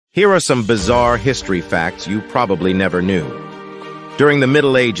Here are some bizarre history facts you probably never knew. During the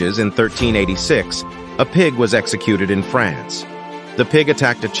Middle Ages in 1386, a pig was executed in France. The pig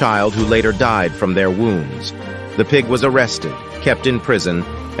attacked a child who later died from their wounds. The pig was arrested, kept in prison,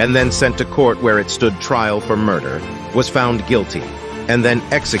 and then sent to court where it stood trial for murder, was found guilty, and then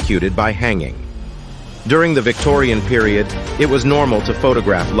executed by hanging. During the Victorian period, it was normal to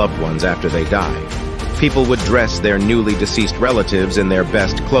photograph loved ones after they died. People would dress their newly deceased relatives in their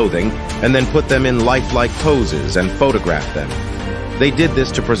best clothing and then put them in lifelike poses and photograph them. They did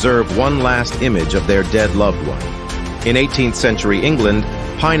this to preserve one last image of their dead loved one. In 18th century England,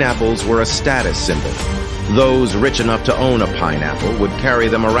 pineapples were a status symbol. Those rich enough to own a pineapple would carry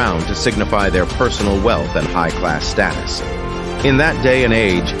them around to signify their personal wealth and high-class status. In that day and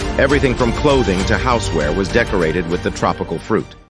age, everything from clothing to houseware was decorated with the tropical fruit.